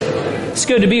It's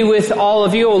good to be with all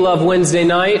of you. I love Wednesday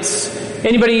nights.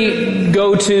 Anybody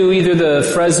go to either the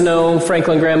Fresno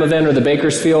Franklin Graham event or the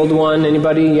Bakersfield one?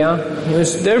 Anybody? Yeah?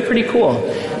 They're pretty cool.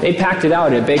 They packed it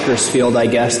out at Bakersfield, I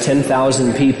guess,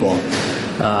 10,000 people.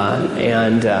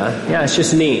 It's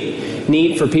just neat.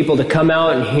 Neat for people to come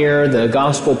out and hear the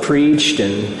gospel preached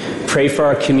and pray for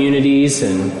our communities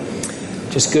and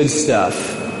just good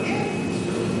stuff.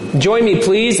 Join me,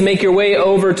 please. Make your way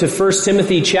over to 1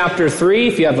 Timothy chapter 3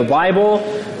 if you have a Bible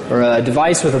or a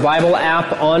device with a Bible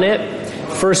app on it.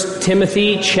 1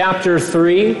 Timothy chapter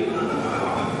 3.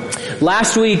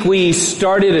 Last week we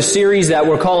started a series that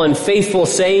we're calling Faithful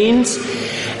Sayings.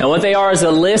 And what they are is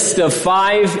a list of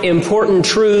 5 important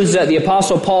truths that the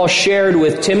Apostle Paul shared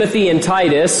with Timothy and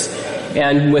Titus,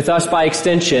 and with us by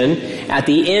extension, at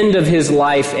the end of his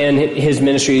life and his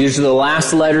ministry. These are the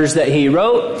last letters that he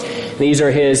wrote. These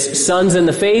are his sons in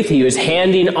the faith. He was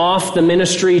handing off the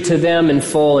ministry to them in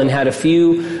full and had a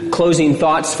few closing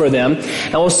thoughts for them.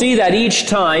 And we'll see that each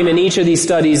time in each of these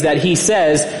studies that he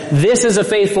says, this is a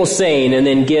faithful saying, and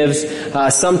then gives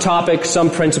some topic,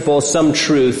 some principle, some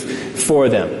truth for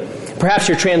them. Perhaps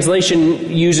your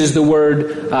translation uses the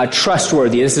word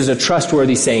trustworthy. This is a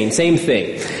trustworthy saying. Same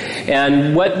thing.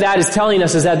 And what that is telling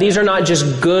us is that these are not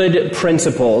just good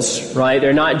principles, right?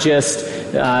 They're not just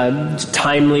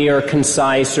timely or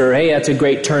concise or, hey, that's a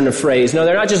great turn of phrase. No,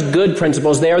 they're not just good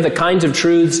principles. They are the kinds of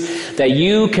truths that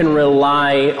you can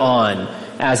rely on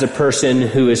as a person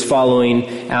who is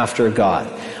following after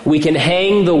God. We can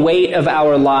hang the weight of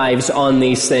our lives on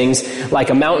these things like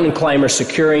a mountain climber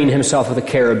securing himself with a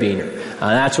carabiner.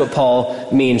 That's what Paul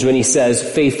means when he says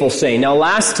faithful saying. Now,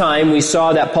 last time we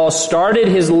saw that Paul started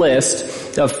his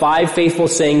list of 5 faithful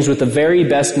sayings with the very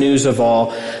best news of all,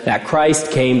 that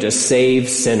Christ came to save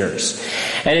sinners.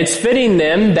 And it's fitting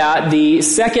then that the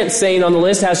second saying on the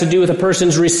list has to do with a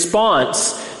person's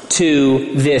response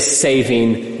to this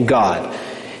saving God.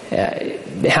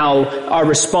 How our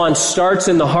response starts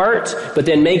in the heart, but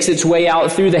then makes its way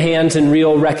out through the hands in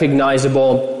real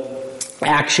recognizable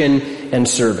action and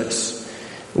service.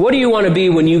 What do you want to be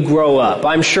when you grow up?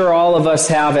 I'm sure all of us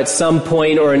have at some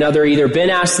point or another either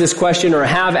been asked this question or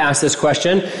have asked this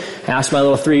question. I asked my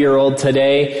little 3-year-old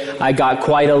today. I got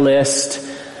quite a list.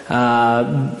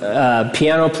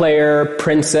 Piano player,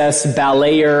 princess,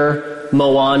 balleter,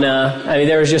 Moana. I mean,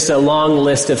 there was just a long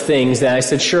list of things that I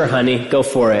said, sure, honey, go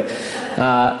for it.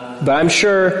 But I'm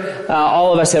sure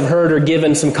all of us have heard or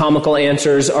given some comical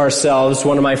answers ourselves.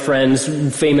 One of my friends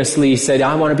famously said,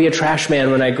 I want to be a trash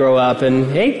man when I grow up. And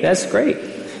hey, that's great.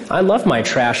 I love my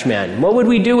trash man. What would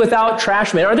we do without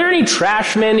trash men? Are there any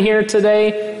trash men here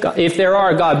today? If there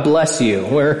are, God bless you.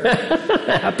 We're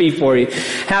happy for you.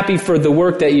 Happy for the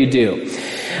work that you do.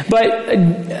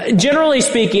 But generally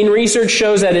speaking, research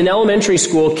shows that in elementary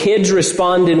school, kids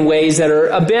respond in ways that are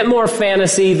a bit more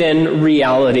fantasy than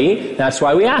reality. That's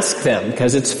why we ask them,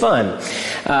 because it's fun.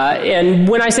 And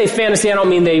when I say fantasy, I don't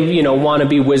mean they, want to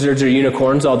be wizards or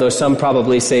unicorns, although some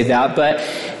probably say that. But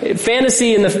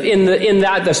fantasy in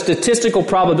that the statistical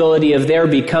probability of their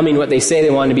becoming what they say they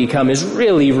want to become is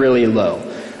really, really low.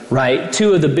 Right?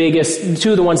 Two of the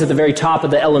ones at the very top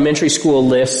of the elementary school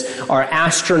list are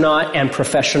astronaut and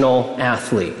professional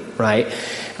athlete, right?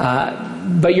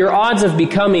 But your odds of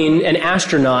becoming an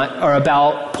astronaut are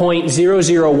about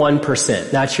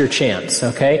 0.001%. That's your chance,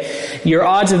 okay? Your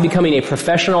odds of becoming a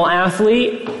professional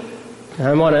athlete,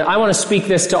 I want to speak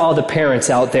this to all the parents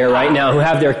out there right now who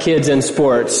have their kids in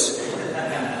sports.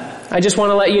 I just want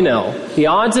to let you know, the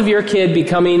odds of your kid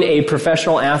becoming a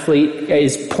professional athlete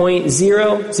is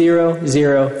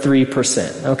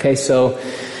 0.0003%. Okay, so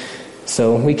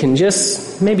we can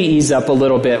just maybe ease up a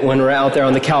little bit when we're out there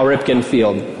on the Cal Ripken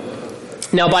field.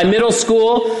 Now, by middle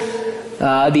school,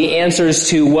 the answers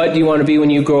to what do you want to be when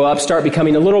you grow up start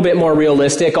becoming a little bit more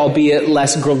realistic, albeit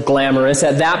less glamorous.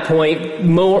 At that point,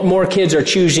 more kids are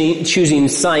choosing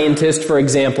scientist, for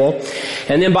example.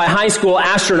 And then by high school,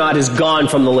 astronaut is gone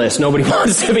from the list. Nobody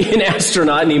wants to be an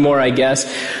astronaut anymore, I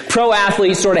guess. Pro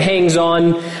athlete sort of hangs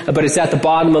on, but it's at the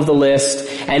bottom of the list.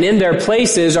 And in their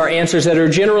places are answers that are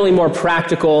generally more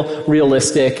practical,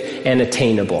 realistic, and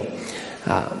attainable.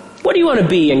 What do you want to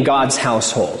be in God's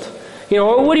household?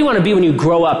 What do you want to be when you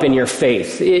grow up in your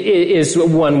faith is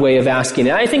one way of asking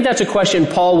it. I think that's a question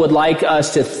Paul would like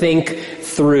us to think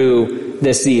through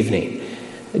this evening.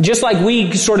 Just like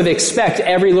we sort of expect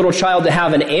every little child to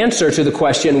have an answer to the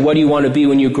question, what do you want to be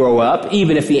when you grow up?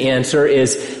 Even if the answer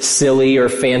is silly or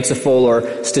fanciful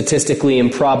or statistically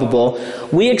improbable,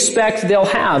 we expect they'll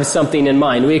have something in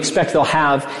mind. We expect they'll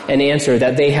have an answer,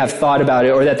 that they have thought about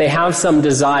it, or that they have some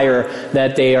desire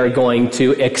that they are going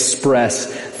to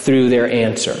express through their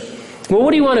answer. Well,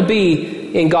 what do you want to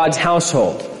be in God's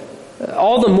household?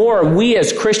 All the more we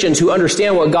as Christians who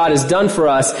understand what God has done for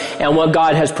us and what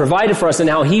God has provided for us and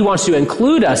how He wants to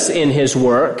include us in His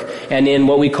work and in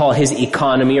what we call His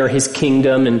economy or His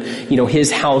kingdom and,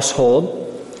 His household,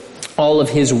 all of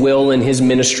His will and His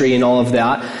ministry and all of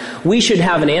that, we should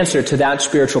have an answer to that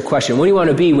spiritual question. What do you want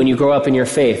to be when you grow up in your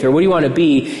faith? Or what do you want to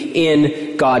be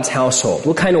in God's household?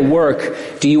 What kind of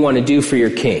work do you want to do for your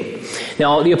King?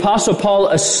 Now, the Apostle Paul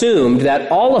assumed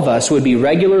that all of us would be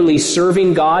regularly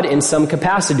serving God in some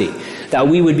capacity, that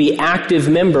we would be active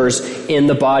members in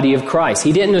the body of Christ.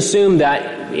 He didn't assume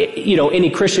that, any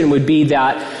Christian would be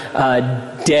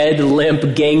that dead,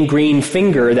 limp, gangrene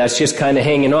finger that's just kind of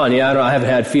hanging on. I haven't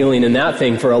had feeling in that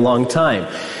thing for a long time.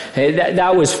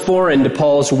 That was foreign to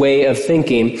Paul's way of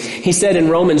thinking. He said in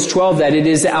Romans 12 that it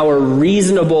is our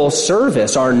reasonable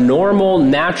service, our normal,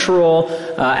 natural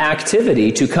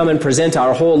activity to come and present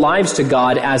our whole lives to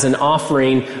God as an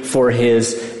offering for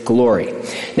His glory.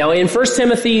 Now in 1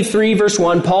 Timothy 3 verse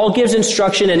 1, Paul gives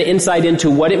instruction and insight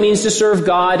into what it means to serve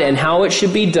God and how it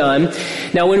should be done.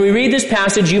 Now when we read this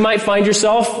passage, you might find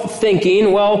yourself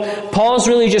thinking, well, Paul's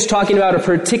really just talking about a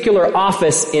particular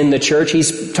office in the church.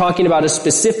 He's talking about a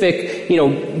specific,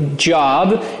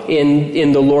 job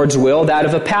in the Lord's will, that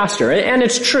of a pastor. And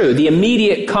it's true. The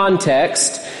immediate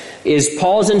context is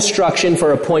Paul's instruction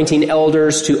for appointing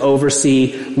elders to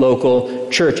oversee local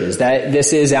churches. That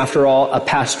this is, after all, a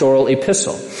pastoral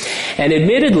epistle. And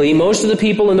admittedly, most of the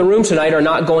people in the room tonight are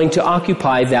not going to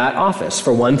occupy that office.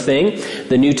 For one thing,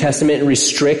 the New Testament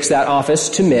restricts that office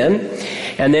to men.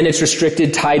 And then it's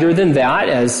restricted tighter than that,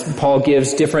 as Paul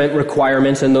gives different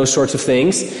requirements and those sorts of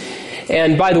things.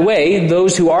 And by the way,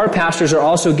 those who are pastors are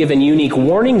also given unique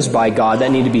warnings by God that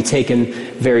need to be taken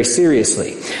very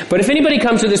seriously. But if anybody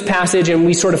comes to this passage and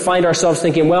we sort of find ourselves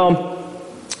thinking, well,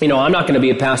 I'm not going to be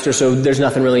a pastor, so there's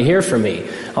nothing really here for me.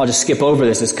 I'll just skip over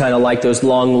this. It's kind of like those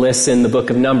long lists in the book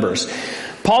of Numbers.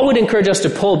 Paul would encourage us to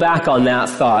pull back on that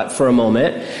thought for a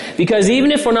moment, because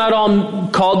even if we're not all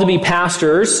called to be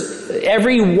pastors,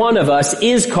 every one of us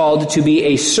is called to be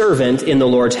a servant in the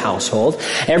Lord's household.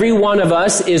 Every one of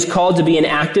us is called to be an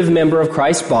active member of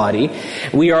Christ's body.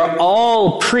 We are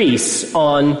all priests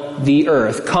on the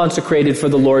earth, consecrated for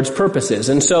the Lord's purposes.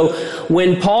 And so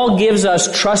when Paul gives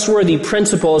us trustworthy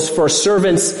principles for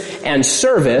servants and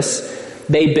service,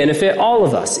 they benefit all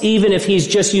of us, even if he's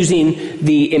just using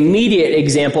the immediate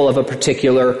example of a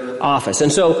particular office.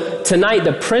 And so tonight,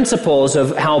 the principles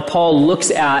of how Paul looks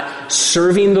at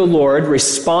serving the Lord,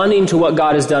 responding to what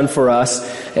God has done for us,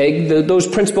 those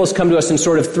principles come to us in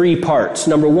sort of three parts.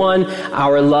 Number one,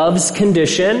 our love's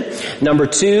condition. Number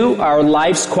two, our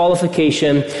life's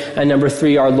qualification. And number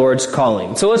three, our Lord's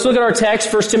calling. So let's look at our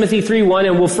text, 1 Timothy 3:1,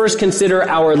 and we'll first consider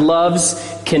our love's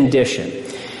condition.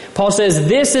 Paul says,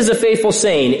 this is a faithful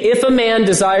saying, if a man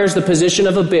desires the position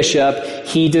of a bishop,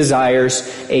 he desires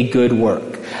a good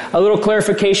work. A little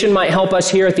clarification might help us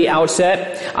here at the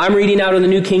outset. I'm reading out of the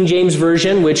New King James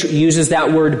Version, which uses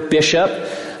that word bishop.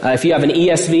 If you have an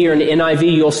ESV or an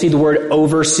NIV, you'll see the word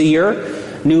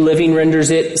overseer. New Living renders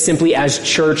it simply as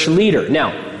church leader.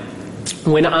 Now,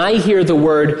 when I hear the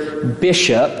word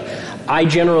bishop, I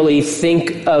generally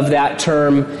think of that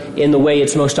term in the way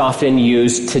it's most often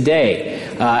used today.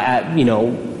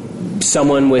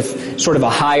 Someone with sort of a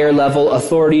higher level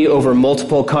authority over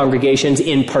multiple congregations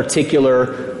in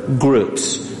particular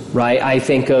groups, right? I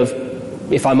think of,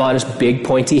 if I'm honest, big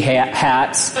pointy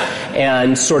hats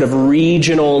and sort of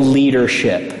regional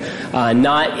leadership.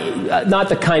 Not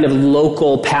the kind of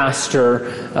local pastor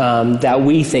that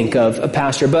we think of a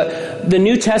pastor. But the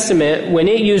New Testament, when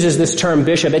it uses this term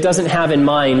bishop, it doesn't have in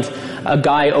mind a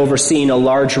guy overseeing a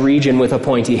large region with a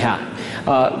pointy hat.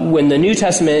 When the New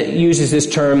Testament uses this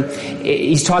term,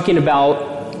 he's talking about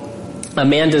a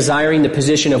man desiring the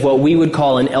position of what we would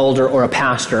call an elder or a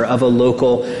pastor of a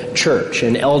local church.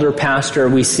 An elder, pastor,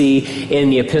 we see in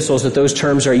the epistles that those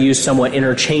terms are used somewhat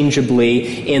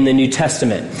interchangeably in the New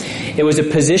Testament. It was a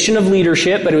position of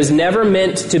leadership, but it was never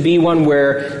meant to be one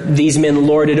where these men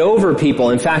lorded over people.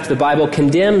 In fact, the Bible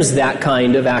condemns that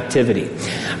kind of activity.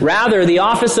 Rather, the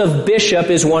office of bishop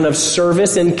is one of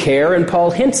service and care, and Paul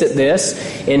hints at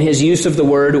this in his use of the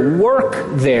word work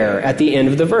there at the end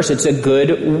of the verse. It's a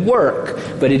good work,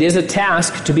 but it is a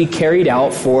task to be carried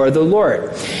out for the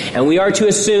Lord. And we are to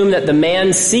assume that the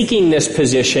man seeking this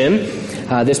position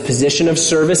of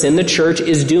service in the church,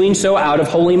 is doing so out of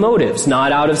holy motives,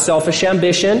 not out of selfish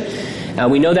ambition,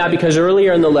 We know that because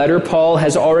earlier in the letter, Paul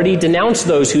has already denounced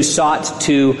those who sought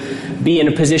to be in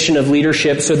a position of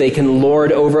leadership so they can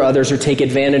lord over others or take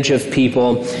advantage of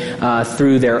people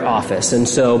through their office. And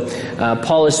so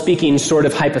Paul is speaking sort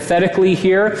of hypothetically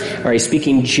here, or he's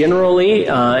speaking generally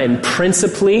and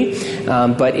principally,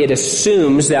 but it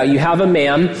assumes that you have a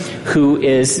man who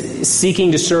is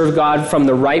seeking to serve God from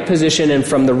the right position and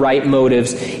from the right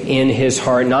motives in his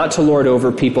heart, not to lord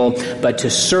over people, but to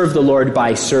serve the Lord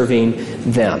by serving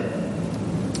them.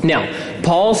 Now,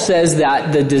 Paul says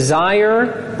that the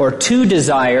desire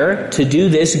to do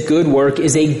this good work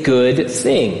is a good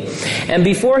thing. And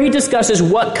before he discusses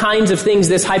what kinds of things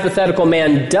this hypothetical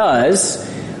man does,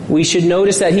 we should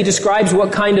notice that he describes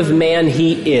what kind of man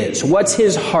he is. What's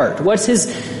his heart? What's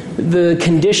the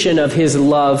condition of his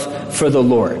love for the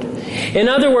Lord? In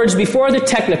other words, before the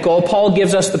technical, Paul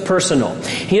gives us the personal.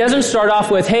 He doesn't start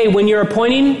off with, hey, when you're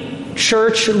appointing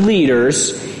church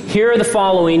leaders, here are the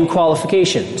following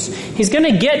qualifications. He's going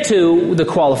to get to the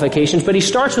qualifications, but he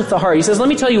starts with the heart. He says, let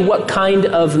me tell you what kind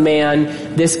of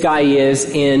man this guy is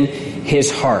in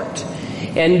his heart.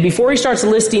 And before he starts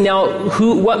listing out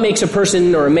what makes a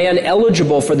person or a man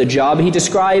eligible for the job, he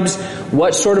describes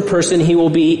what sort of person he will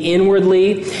be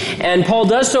inwardly. And Paul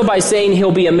does so by saying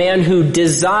he'll be a man who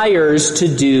desires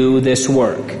to do this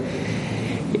work.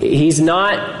 He's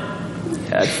not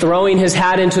throwing his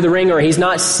hat into the ring, or he's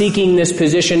not seeking this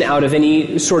position out of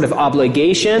any sort of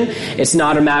obligation. It's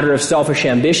not a matter of selfish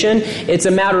ambition. It's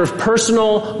a matter of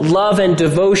personal love and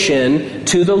devotion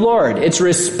to the Lord. It's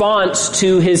response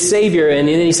to his Savior. And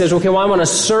then he says, okay, well, I want to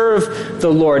serve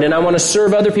the Lord, and I want to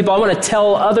serve other people. I want to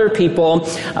tell other people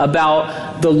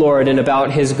about the Lord and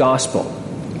about his gospel.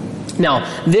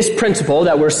 Now, this principle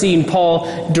that we're seeing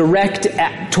Paul direct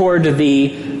toward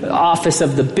the office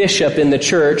of the bishop in the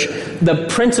church, the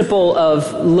principle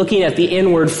of looking at the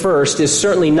inward first is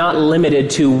certainly not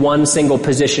limited to one single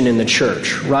position in the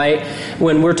church, right?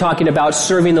 When we're talking about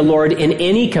serving the Lord in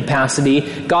any capacity,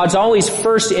 God's always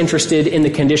first interested in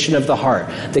the condition of the heart,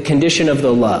 the condition of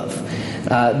the love.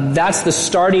 That's the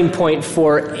starting point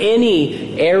for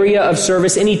any area of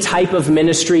service, any type of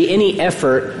ministry, any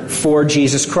effort for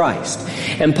Jesus Christ.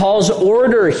 And Paul's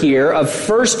order here of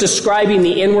first describing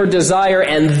the inward desire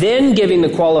and then giving the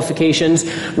qualifications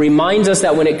reminds us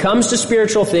that when it comes to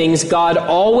spiritual things, God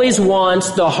always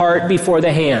wants the heart before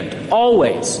the hand.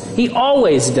 Always. He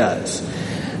always does.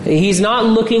 He's not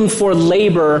looking for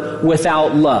labor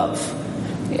without love.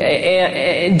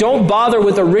 And don't bother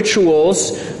with the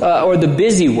rituals or the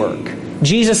busy work.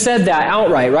 Jesus said that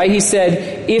outright, right? He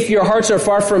said, if your hearts are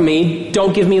far from me,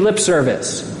 don't give me lip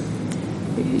service.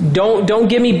 Don't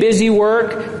give me busy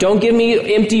work. Don't give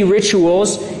me empty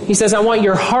rituals. He says, I want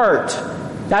your heart.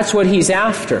 That's what he's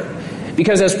after.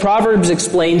 Because as Proverbs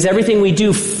explains, everything we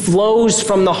do flows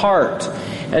from the heart.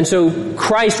 And so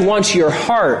Christ wants your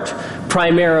heart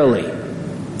primarily.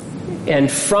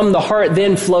 And from the heart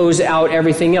then flows out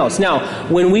everything else. Now,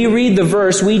 when we read the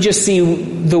verse, we just see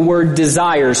the word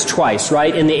desires twice,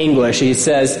 right? In the English, it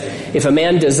says, if a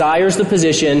man desires the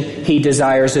position, he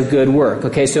desires a good work.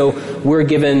 Okay, so we're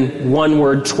given one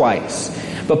word twice.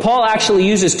 But Paul actually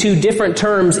uses two different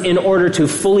terms in order to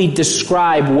fully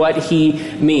describe what he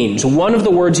means. One of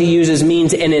the words he uses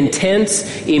means an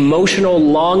intense emotional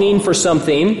longing for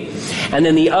something. And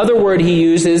then the other word he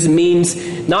uses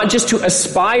means not just to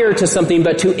aspire to something,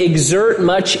 but to exert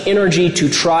much energy to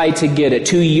try to get it,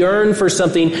 to yearn for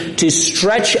something, to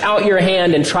stretch out your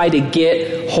hand and try to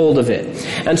get hold of it.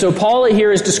 And so Paul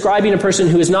here is describing a person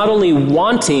who is not only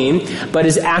wanting, but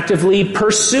is actively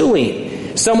pursuing.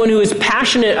 Someone who is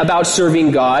passionate about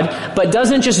serving God, but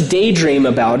doesn't just daydream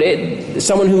about it.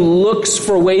 Someone who looks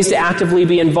for ways to actively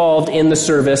be involved in the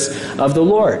service of the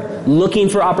Lord. Looking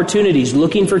for opportunities,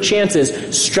 looking for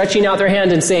chances, stretching out their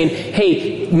hand and saying,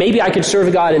 hey, maybe I could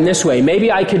serve God in this way.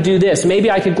 Maybe I could do this. Maybe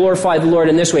I could glorify the Lord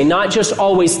in this way. Not just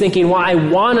always thinking, well, I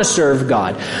want to serve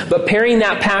God, but pairing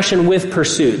that passion with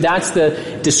pursuit. That's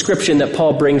the description that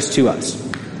Paul brings to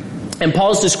us. And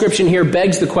Paul's description here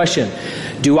begs the question,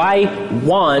 do I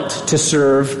want to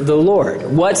serve the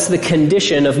Lord? What's the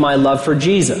condition of my love for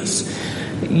Jesus?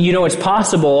 You know, it's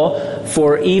possible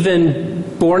for even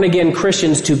born-again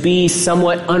Christians to be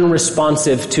somewhat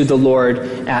unresponsive to the Lord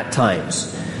at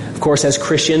times. Of course, as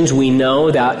Christians, we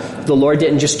know that the Lord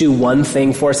didn't just do one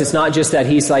thing for us. It's not just that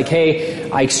He's like,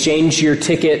 hey, I exchanged your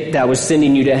ticket that was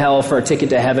sending you to hell for a ticket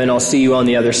to heaven. I'll see you on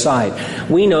the other side.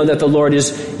 We know that the Lord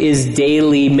is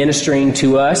daily ministering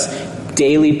to us,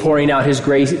 daily pouring out his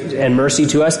grace and mercy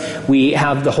to us. We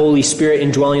have the Holy Spirit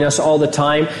indwelling us all the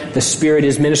time. The Spirit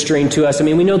is ministering to us. I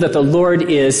mean, we know that the Lord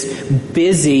is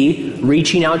busy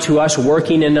reaching out to us,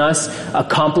 working in us,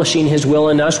 accomplishing his will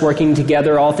in us, working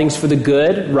together all things for the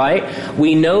good, right?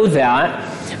 We know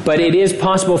that. But it is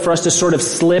possible for us to sort of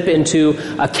slip into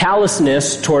a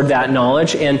callousness toward that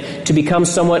knowledge and to become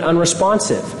somewhat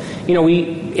unresponsive. You know,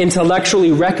 we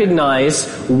intellectually recognize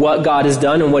what God has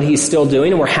done and what he's still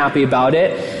doing, and we're happy about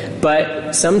it.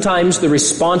 But sometimes the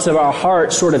response of our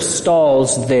heart sort of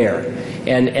stalls there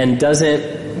and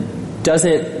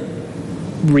doesn't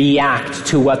react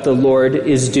to what the Lord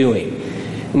is doing.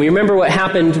 And we remember what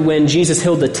happened when Jesus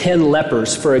healed the 10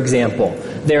 lepers, for example,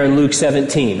 there in Luke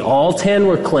 17. All 10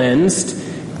 were cleansed.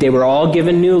 They were all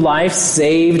given new life,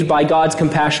 saved by God's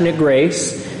compassionate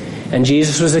grace. And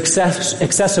Jesus was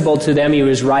accessible to them. He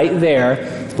was right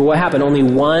there. But what happened? Only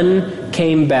one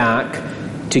came back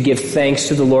to give thanks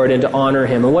to the Lord and to honor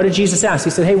him. And what did Jesus ask? He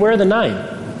said, hey, where are the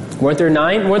 9? Weren't there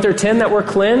 9? Weren't there 10 that were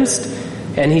cleansed?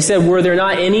 And he said, were there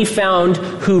not any found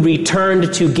who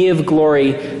returned to give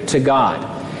glory to God?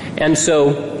 And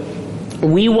so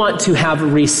we want to have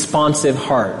responsive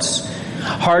hearts.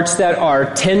 Hearts that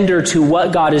are tender to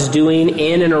what God is doing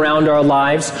in and around our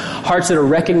lives. Hearts that are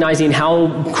recognizing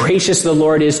how gracious the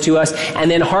Lord is to us. And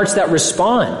then hearts that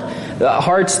respond.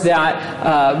 Hearts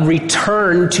that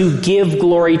return to give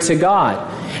glory to God.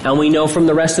 And we know from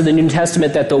the rest of the New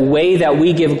Testament that the way that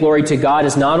we give glory to God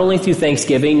is not only through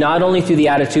thanksgiving, not only through the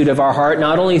attitude of our heart,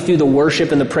 not only through the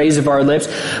worship and the praise of our lips,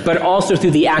 but also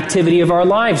through the activity of our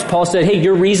lives. Paul said, hey,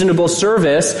 your reasonable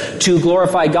service to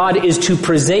glorify God is to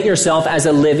present yourself as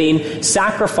a living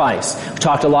sacrifice. We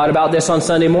talked a lot about this on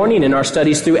Sunday morning in our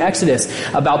studies through Exodus,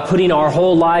 about putting our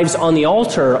whole lives on the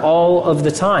altar all of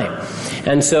the time.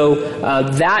 And so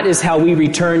that is how we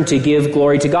return to give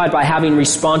glory to God, by having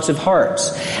responsive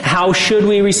hearts. How should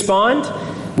we respond?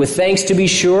 With thanks, to be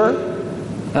sure,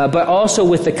 but also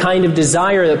with the kind of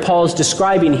desire that Paul is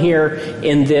describing here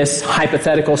in this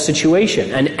hypothetical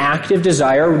situation. An active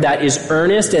desire that is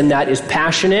earnest and that is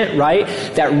passionate, right?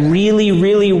 That really,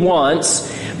 really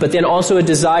wants, but then also a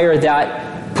desire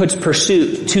that puts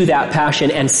pursuit to that passion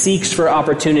and seeks for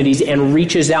opportunities and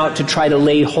reaches out to try to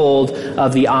lay hold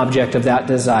of the object of that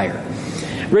desire.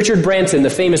 Richard Branson, the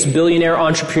famous billionaire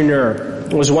entrepreneur,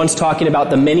 was once talking about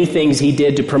the many things he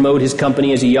did to promote his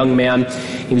company as a young man.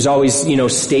 He was always,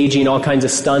 staging all kinds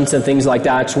of stunts and things like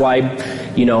that.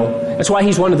 That's why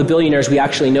he's one of the billionaires we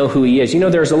actually know who he is.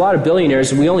 There's a lot of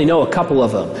billionaires and we only know a couple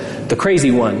of them. The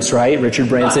crazy ones, right? Richard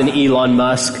Branson, Elon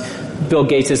Musk. Bill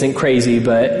Gates isn't crazy,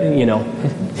 but,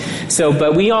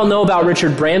 but we all know about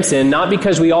Richard Branson, not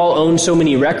because we all own so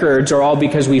many records or all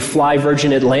because we fly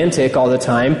Virgin Atlantic all the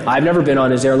time. I've never been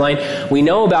on his airline. We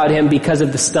know about him because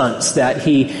of the stunts that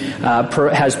he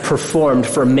has performed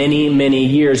for many, many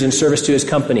years in service to his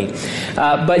company.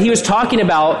 But he was talking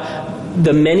about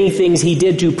the many things he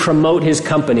did to promote his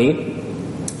company.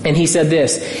 And he said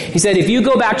this. He said, if you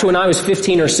go back to when I was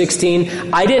 15 or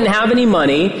 16, I didn't have any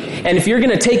money. And if you're going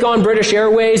to take on British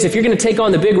Airways, if you're going to take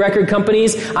on the big record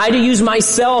companies, I had to use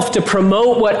myself to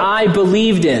promote what I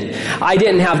believed in. I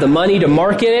didn't have the money to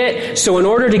market it. So in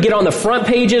order to get on the front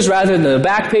pages rather than the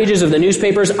back pages of the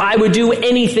newspapers, I would do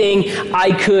anything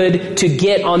I could to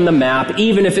get on the map,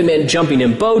 even if it meant jumping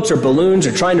in boats or balloons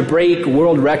or trying to break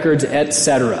world records,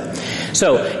 etc.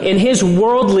 So in his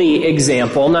worldly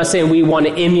example, I'm not saying we want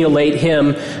to emulate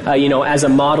him, as a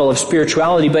model of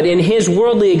spirituality, but in his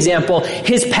worldly example,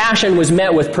 his passion was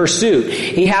met with pursuit.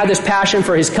 He had this passion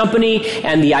for his company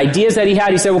and the ideas that he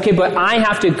had. He said, okay, but I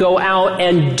have to go out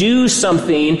and do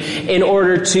something in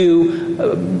order to,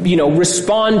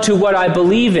 respond to what I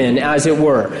believe in, as it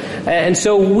were. And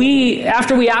so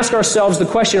after we ask ourselves the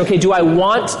question, okay, do I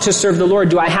want to serve the Lord?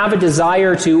 Do I have a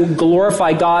desire to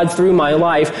glorify God through my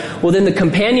life? Well, then the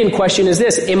companion question is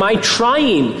this: am I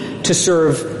trying to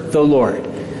serve the Lord?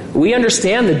 We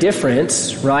understand the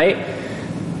difference, right?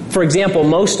 For example,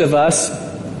 most of us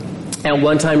at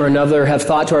one time or another have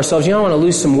thought to ourselves, I want to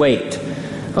lose some weight.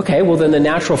 Okay, well then the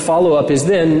natural follow-up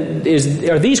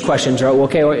are these questions.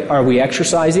 Okay, are we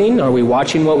exercising? Are we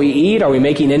watching what we eat? Are we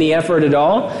making any effort at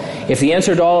all? If the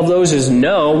answer to all of those is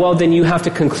no, well then you have to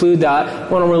conclude that I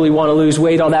don't really want to lose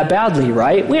weight all that badly,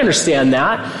 right? We understand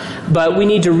that, but we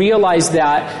need to realize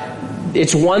that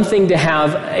it's one thing to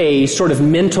have a sort of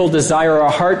mental desire,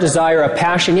 a heart desire, a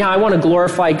passion. Yeah, I want to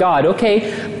glorify God.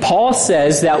 Okay, Paul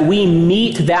says that we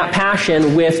meet that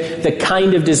passion with the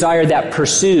kind of desire that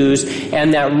pursues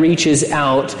and that reaches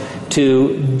out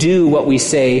to do what we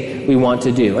say we want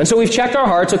to do. And so we've checked our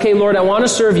hearts. Okay, Lord, I want to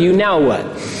serve you. Now what?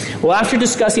 Well, after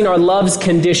discussing our love's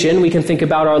condition, we can think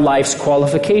about our life's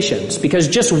qualifications. Because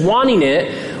just wanting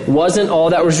it wasn't all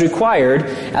that was required,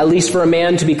 at least for a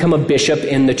man to become a bishop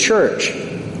in the church.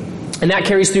 And that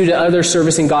carries through to other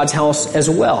service in God's house as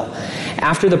well.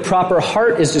 After the proper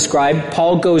heart is described,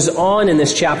 Paul goes on in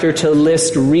this chapter to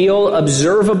list real,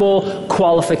 observable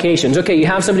qualifications. Okay, you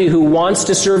have somebody who wants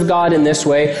to serve God in this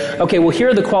way. Okay, well, here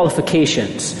are the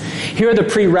qualifications. Here are the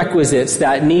prerequisites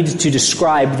that need to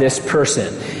describe this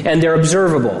person. And they're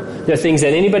observable. They're things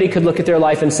that anybody could look at their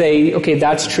life and say, okay,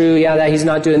 that's true. Yeah, that he's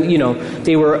not doing,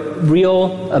 they were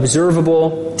real,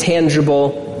 observable,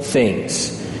 tangible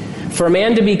things. For a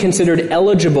man to be considered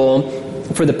eligible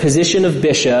for the position of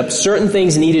bishop, certain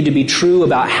things needed to be true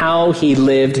about how he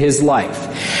lived his life.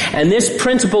 And this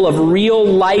principle of real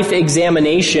life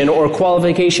examination or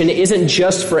qualification isn't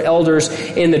just for elders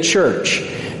in the church.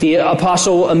 The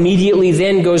apostle immediately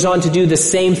then goes on to do the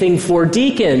same thing for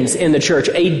deacons in the church,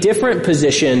 a different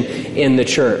position in the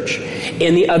church.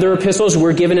 In the other epistles,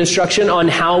 we're given instruction on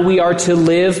how we are to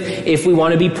live if we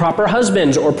want to be proper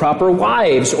husbands or proper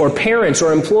wives or parents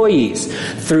or employees.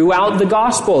 Throughout the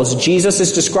Gospels, Jesus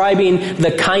is describing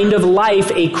the kind of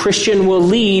life a Christian will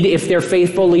lead if they're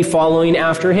faithfully following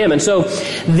after him. And so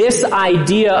this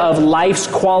idea of life's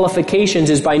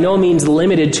qualifications is by no means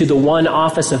limited to the one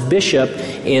office of bishop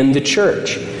in the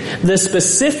church. The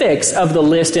specifics of the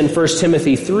list in 1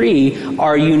 Timothy 3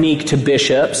 are unique to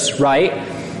bishops, right?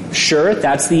 Sure,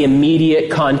 that's the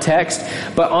immediate context.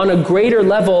 But on a greater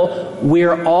level,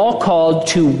 we're all called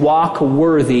to walk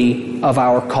worthy of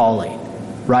our calling,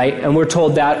 right? And we're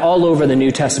told that all over the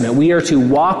New Testament. We are to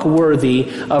walk worthy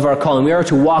of our calling. We are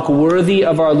to walk worthy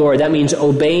of our Lord. That means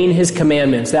obeying his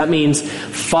commandments. That means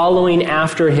following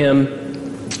after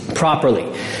him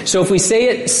properly. So if we say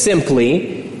it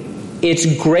simply, it's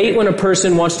great when a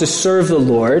person wants to serve the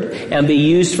Lord and be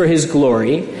used for his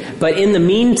glory, but in the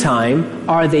meantime,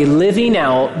 are they living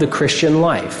out the Christian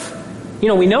life?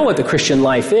 We know what the Christian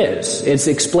life is. It's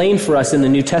explained for us in the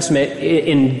New Testament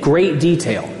in great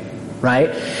detail, right?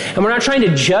 And we're not trying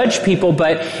to judge people,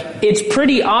 but it's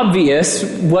pretty obvious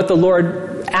what the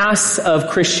Lord asks of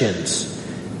Christians.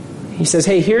 He says,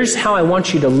 hey, here's how I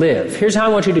want you to live. Here's how I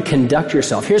want you to conduct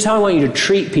yourself. Here's how I want you to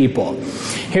treat people.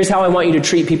 Here's how I want you to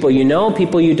treat people you know,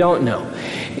 people you don't know.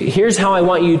 Here's how I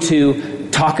want you to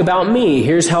talk about me.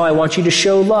 Here's how I want you to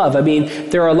show love. I mean,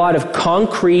 there are a lot of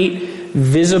concrete,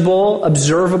 visible,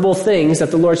 observable things that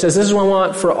the Lord says, this is what I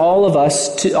want for all of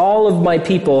us, to all of my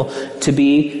people to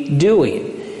be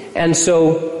doing. And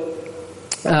so,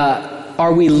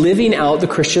 are we living out the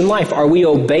Christian life? Are we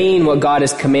obeying what God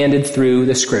has commanded through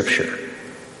the Scripture?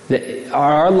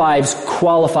 Are our lives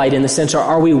qualified in the sense,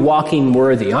 are we walking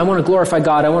worthy? I want to glorify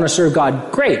God. I want to serve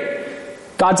God. Great.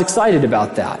 God's excited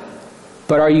about that.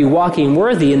 But are you walking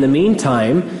worthy in the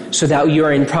meantime so that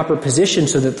you're in proper position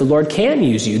so that the Lord can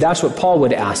use you? That's what Paul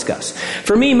would ask us.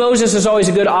 For me, Moses is always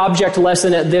a good object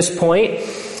lesson at this point.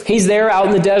 He's there out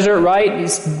in the desert, right?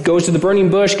 He goes to the burning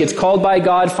bush, gets called by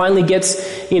God, finally gets,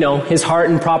 his heart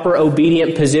in proper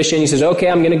obedient position. He says, okay,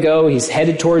 I'm going to go. He's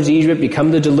headed towards Egypt,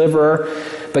 become the deliverer.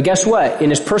 But guess what? In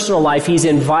his personal life, he's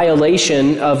in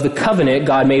violation of the covenant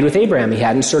God made with Abraham. He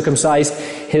hadn't circumcised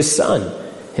his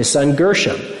son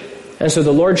Gershom. And so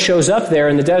the Lord shows up there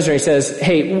in the desert and he says,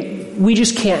 hey, we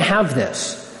just can't have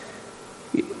this.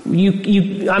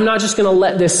 I'm not just going to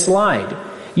let this slide.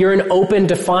 You're in open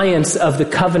defiance of the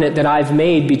covenant that I've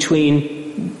made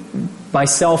between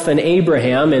myself and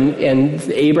Abraham and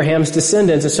Abraham's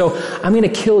descendants. And so I'm going to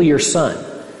kill your son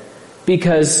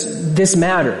because this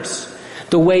matters.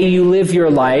 The way you live your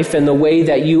life and the way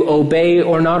that you obey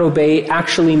or not obey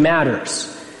actually matters.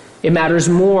 It matters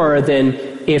more than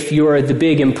if you're the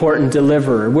big important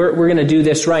deliverer. We're going to do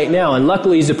this right now. And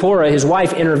luckily Zipporah, his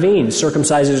wife, intervenes,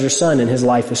 circumcises her son, and his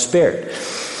life is spared.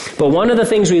 But one of the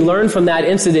things we learn from that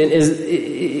incident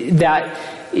is that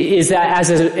as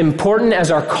important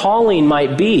as our calling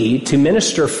might be to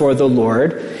minister for the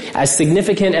Lord, as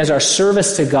significant as our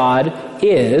service to God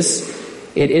is,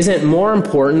 it isn't more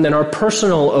important than our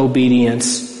personal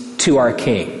obedience to our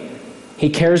King.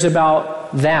 He cares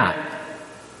about that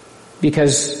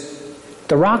because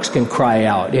the rocks can cry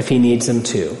out if he needs them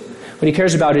to. What he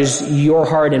cares about is your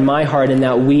heart and my heart, and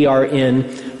that we are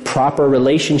in proper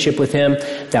relationship with him,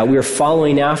 that we are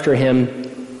following after him,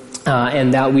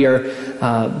 and that we are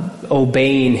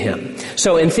obeying him.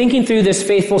 So in thinking through this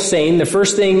faithful saying, the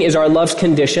first thing is our love's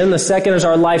condition, the second is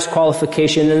our life's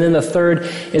qualification, and then the third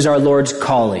is our Lord's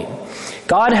calling.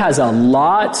 God has a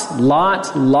lot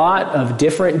of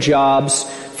different jobs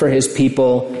for his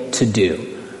people to do.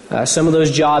 Some of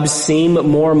those jobs seem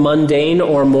more mundane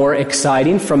or more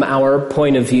exciting from our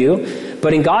point of view,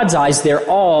 but in God's eyes, they're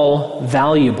all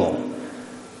valuable.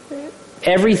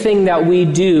 Everything that we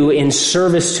do in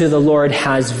service to the Lord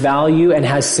has value and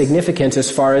has significance as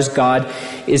far as God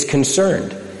is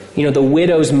concerned. You know, the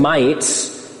widow's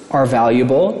mites are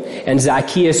valuable, and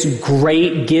Zacchaeus'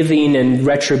 great giving and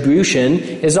retribution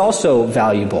is also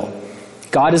valuable.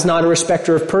 God is not a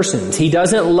respecter of persons. He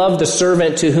doesn't love the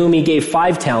servant to whom he gave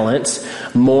 5 talents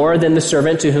more than the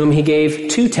servant to whom he gave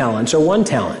 2 talents or 1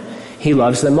 talent. He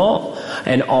loves them all,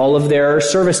 and all of their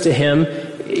service to him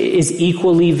is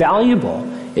equally valuable.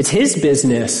 It's his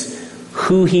business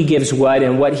who he gives what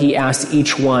and what he asks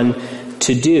each one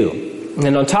to do.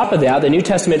 And on top of that, the New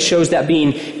Testament shows that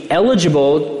being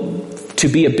eligible to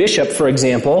be a bishop, for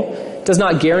example, does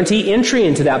not guarantee entry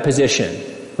into that position.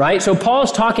 Right? So Paul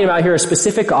is talking about here a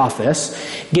specific office,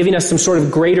 giving us some sort of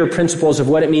greater principles of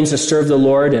what it means to serve the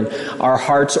Lord and our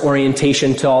heart's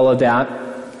orientation to all of that.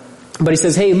 But he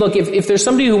says, hey, look, if there's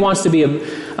somebody who wants to be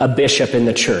a bishop in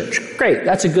the church, great,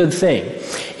 that's a good thing.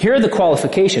 Here are the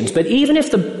qualifications. But even if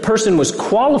the person was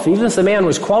qualified, even if the man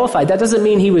was qualified, that doesn't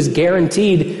mean he was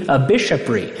guaranteed a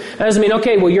bishopry. That doesn't mean,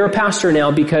 okay, well, you're a pastor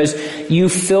now because you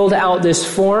filled out this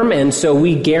form, and so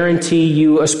we guarantee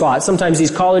you a spot. Sometimes these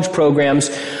college programs,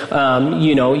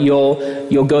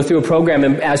 you'll go through a program,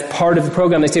 and as part of the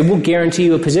program, they say, we'll guarantee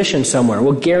you a position somewhere.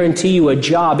 We'll guarantee you a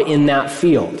job in that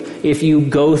field if you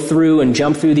go through and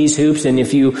jump through these hoops and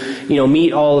if you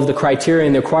meet all of the criteria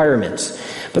and the requirements.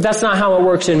 But that's not how it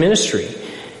works in ministry.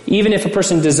 Even if a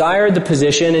person desired the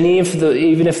position, and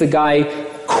even if the guy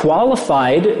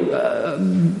qualified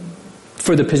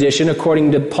for the position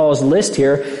according to Paul's list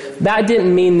here, that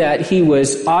didn't mean that he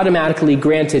was automatically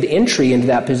granted entry into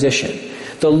that position.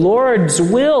 The Lord's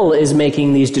will is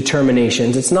making these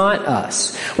determinations. It's not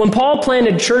us. When Paul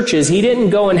planted churches, he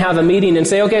didn't go and have a meeting and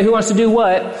say, okay, who wants to do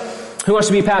what? Who wants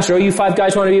to be a pastor? Oh, you 5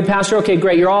 guys want to be a pastor? Okay,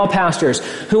 great. You're all pastors.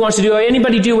 Who wants to do it?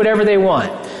 Anybody do whatever they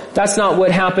want. That's not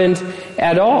what happened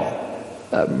at all.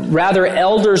 Rather,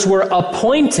 elders were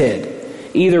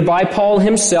appointed either by Paul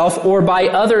himself or by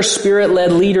other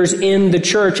Spirit-led leaders in the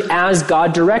church as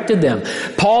God directed them.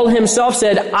 Paul himself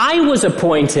said, I was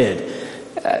appointed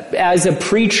as a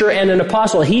preacher and an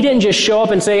apostle. He didn't just show up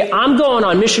and say, I'm going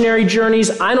on missionary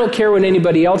journeys. I don't care what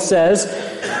anybody else says.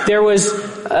 There was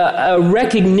a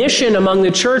recognition among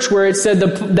the church where it said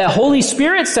the Holy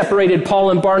Spirit separated Paul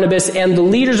and Barnabas, and the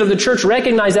leaders of the church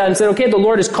recognized that and said, okay, the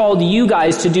Lord has called you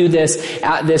guys to do this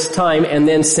at this time, and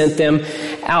then sent them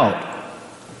out.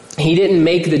 He didn't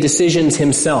make the decisions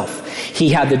himself. He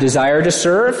had the desire to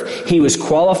serve. He was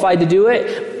qualified to do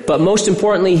it. But most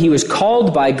importantly, he was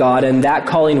called by God, and that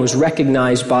calling was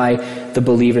recognized by the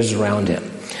believers around him.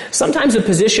 Sometimes the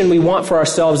position we want for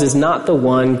ourselves is not the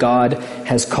one God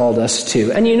has called us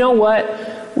to. And you know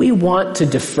what? We want to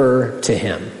defer to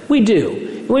him. We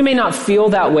do. We may not feel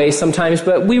that way sometimes,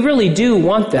 but we really do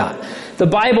want that. The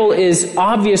Bible is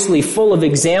obviously full of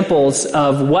examples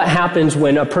of what happens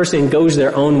when a person goes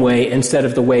their own way instead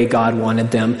of the way God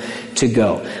wanted them to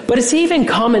go. But it's even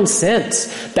common sense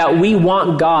that we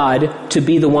want God to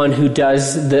be the one who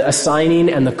does the assigning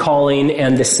and the calling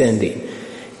and the sending.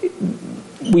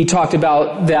 We talked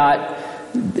about that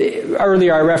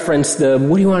earlier. I referenced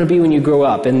what do you want to be when you grow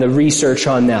up, and the research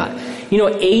on that.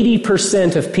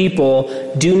 80% of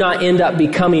people do not end up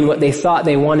becoming what they thought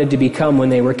they wanted to become when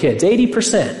they were kids.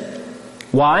 80%.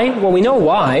 Why? Well, we know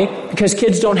why. Because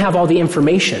kids don't have all the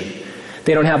information.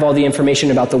 They don't have all the information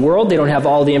about the world. They don't have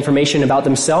all the information about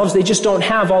themselves. They just don't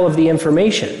have all of the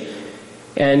information.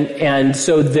 And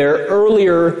so their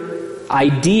earlier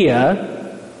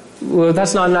idea, well,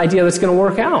 that's not an idea that's going to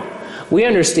work out. We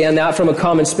understand that from a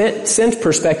common sense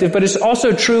perspective, but it's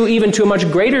also true even to a much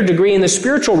greater degree in the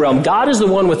spiritual realm. God is the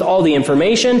one with all the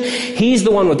information. He's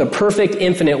the one with the perfect,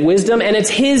 infinite wisdom, and it's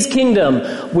his kingdom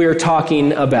we're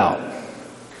talking about.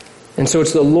 And so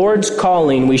it's the Lord's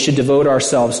calling we should devote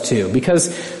ourselves to,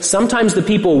 because sometimes the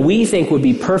people we think would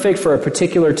be perfect for a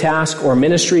particular task or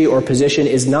ministry or position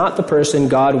is not the person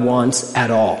God wants at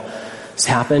all. It's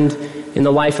happened in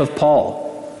the life of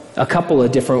Paul a couple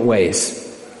of different ways.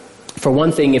 For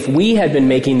one thing, if we had been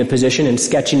making the position and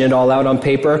sketching it all out on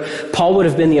paper, Paul would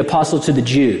have been the apostle to the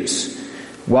Jews,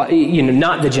 not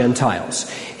the Gentiles.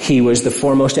 He was the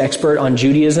foremost expert on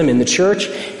Judaism in the church.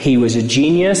 He was a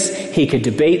genius. He could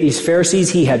debate these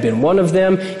Pharisees. He had been one of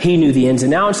them. He knew the ins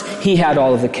and outs. He had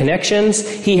all of the connections.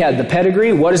 He had the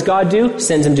pedigree. What does God do?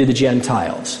 Sends him to the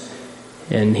Gentiles.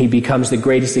 And he becomes the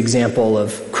greatest example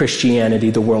of Christianity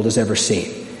the world has ever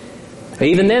seen. But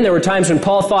even then, there were times when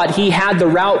Paul thought he had the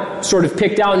route sort of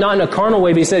picked out, not in a carnal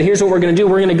way, but he said, here's what we're going to do.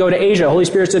 We're going to go to Asia. The Holy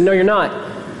Spirit said, no, you're not.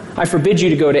 I forbid you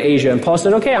to go to Asia. And Paul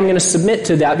said, okay, I'm going to submit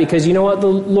to that because you know what,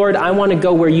 Lord, I want to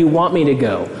go where you want me to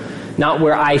go, not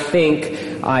where I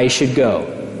think I should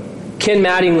go. Ken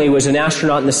Mattingly was an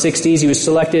astronaut in the 60s. He was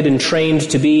selected and trained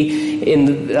to be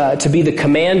the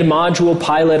command module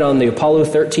pilot on the Apollo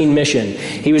 13 mission.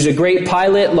 He was a great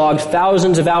pilot, logged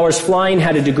thousands of hours flying,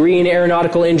 had a degree in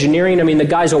aeronautical engineering. I mean, the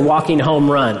guy's a walking home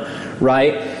run,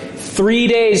 right? 3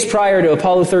 days prior to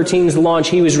Apollo 13's launch,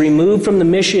 he was removed from the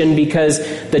mission because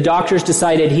the doctors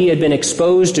decided he had been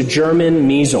exposed to German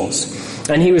measles.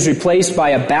 And he was replaced by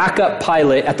a backup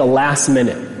pilot at the last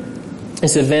minute.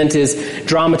 This event is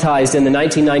dramatized in the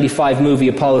 1995 movie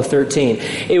Apollo 13.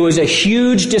 It was a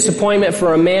huge disappointment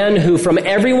for a man who, from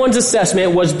everyone's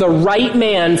assessment, was the right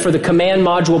man for the command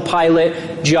module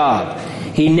pilot job.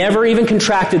 He never even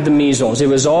contracted the measles. It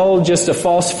was all just a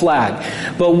false flag.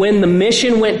 But when the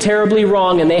mission went terribly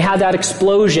wrong and they had that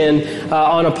explosion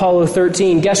on Apollo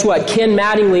 13, guess what? Ken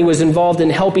Mattingly was involved in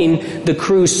helping the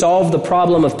crew solve the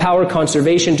problem of power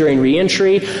conservation during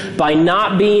reentry. By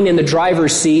not being in the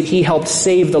driver's seat, he helped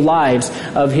save the lives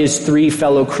of his 3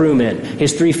 fellow crewmen,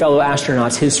 his 3 fellow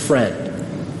astronauts, his friend.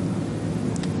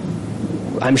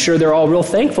 I'm sure they're all real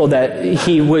thankful that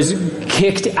he was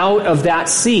kicked out of that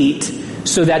seat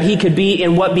so that he could be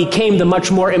in what became the much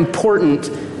more important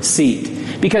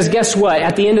seat. Because guess what?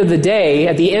 At the end of the day,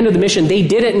 at the end of the mission, they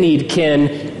didn't need Ken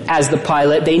as the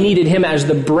pilot. They needed him as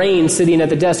the brain sitting at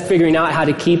the desk figuring out how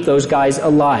to keep those guys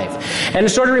alive. And it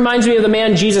sort of reminds me of the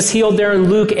man Jesus healed there in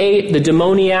Luke 8, the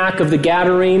demoniac of the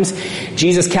Gadarenes.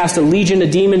 Jesus cast a legion of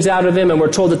demons out of him, and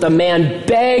we're told that the man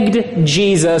begged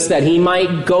Jesus that he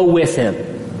might go with him.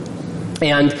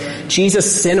 And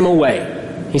Jesus sent him away.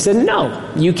 He said,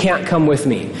 no, you can't come with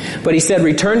me. But he said,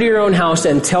 return to your own house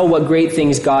and tell what great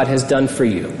things God has done for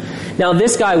you. Now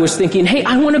this guy was thinking, hey,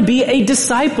 I want to be a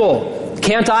disciple.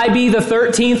 Can't I be the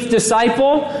 13th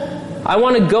disciple? I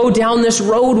want to go down this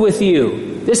road with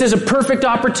you. This is a perfect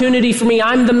opportunity for me.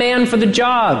 I'm the man for the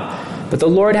job. But the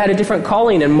Lord had a different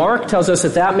calling. And Mark tells us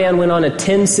that man went on a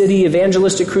 10-city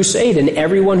evangelistic crusade, and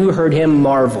everyone who heard him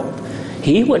marveled.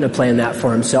 He wouldn't have planned that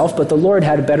for himself, but the Lord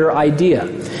had a better idea.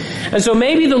 And so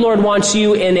maybe the Lord wants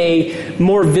you in a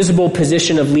more visible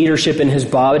position of leadership in his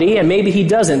body, and maybe he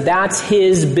doesn't. That's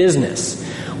his business.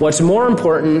 What's more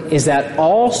important is that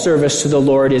all service to the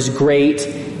Lord is great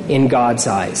in God's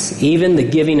eyes, even the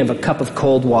giving of a cup of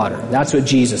cold water. That's what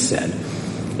Jesus said.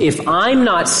 If I'm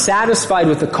not satisfied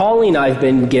with the calling I've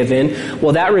been given,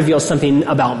 well, that reveals something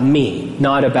about me,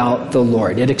 not about the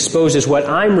Lord. It exposes what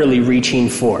I'm really reaching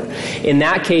for. In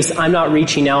that case, I'm not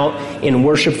reaching out in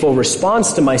worshipful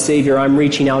response to my Savior. I'm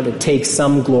reaching out to take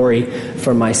some glory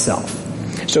for myself.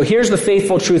 So here's the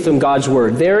faithful truth in God's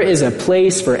Word. There is a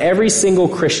place for every single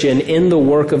Christian in the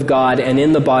work of God and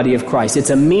in the body of Christ. It's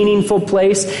a meaningful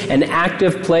place, an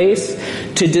active place.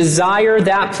 To desire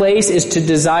that place is to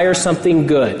desire something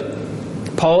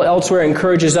good. Paul elsewhere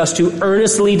encourages us to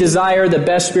earnestly desire the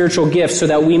best spiritual gifts so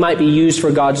that we might be used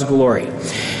for God's glory.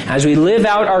 As we live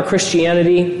out our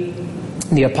Christianity,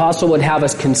 the apostle would have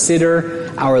us consider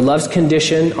our love's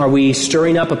condition. Are we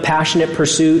stirring up a passionate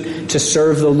pursuit to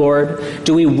serve the Lord?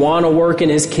 Do we want to work in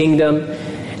his kingdom?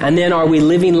 And then are we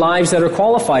living lives that are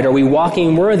qualified? Are we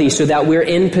walking worthy so that we're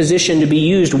in position to be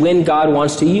used when God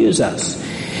wants to use us?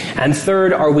 And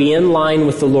third, are we in line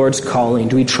with the Lord's calling?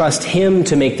 Do we trust him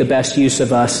to make the best use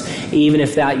of us, even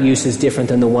if that use is different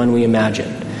than the one we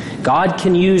imagined? God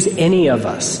can use any of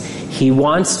us. He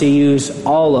wants to use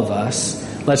all of us.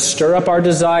 Let's stir up our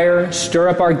desire, stir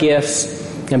up our gifts,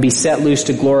 and be set loose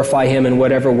to glorify him in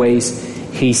whatever ways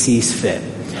he sees fit.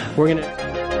 We're going to